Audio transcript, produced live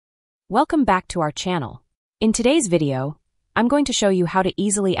Welcome back to our channel. In today's video, I'm going to show you how to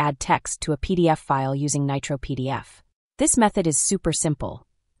easily add text to a PDF file using Nitro PDF. This method is super simple,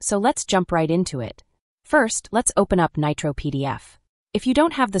 so let's jump right into it. First, let's open up Nitro PDF. If you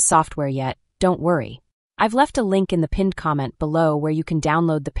don't have the software yet, don't worry. I've left a link in the pinned comment below where you can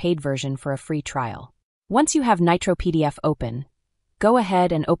download the paid version for a free trial. Once you have Nitro PDF open, go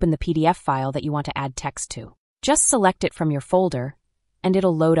ahead and open the PDF file that you want to add text to. Just select it from your folder, and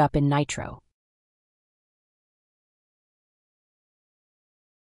it'll load up in Nitro.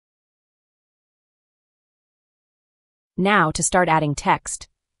 Now, to start adding text,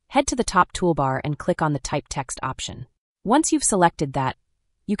 head to the top toolbar and click on the Type Text option. Once you've selected that,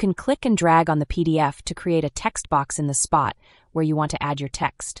 you can click and drag on the PDF to create a text box in the spot where you want to add your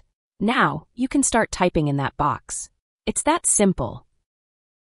text. Now, you can start typing in that box. It's that simple.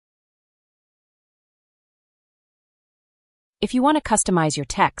 If you want to customize your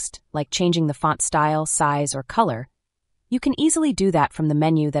text, like changing the font style, size, or color, you can easily do that from the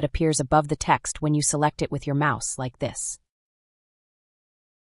menu that appears above the text when you select it with your mouse, like this.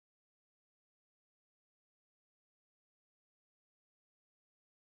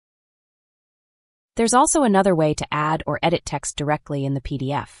 There's also another way to add or edit text directly in the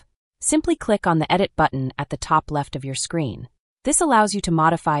PDF. Simply click on the Edit button at the top left of your screen. This allows you to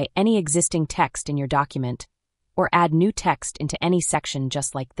modify any existing text in your document or add new text into any section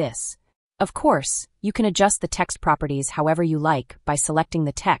just like this. Of course, you can adjust the text properties however you like by selecting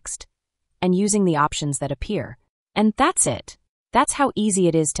the text and using the options that appear. And that's it. That's how easy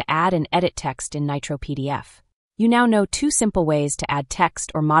it is to add and edit text in Nitro PDF. You now know 2 simple ways to add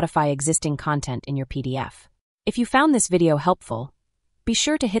text or modify existing content in your PDF. If you found this video helpful, be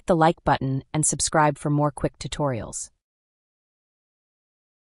sure to hit the like button and subscribe for more quick tutorials.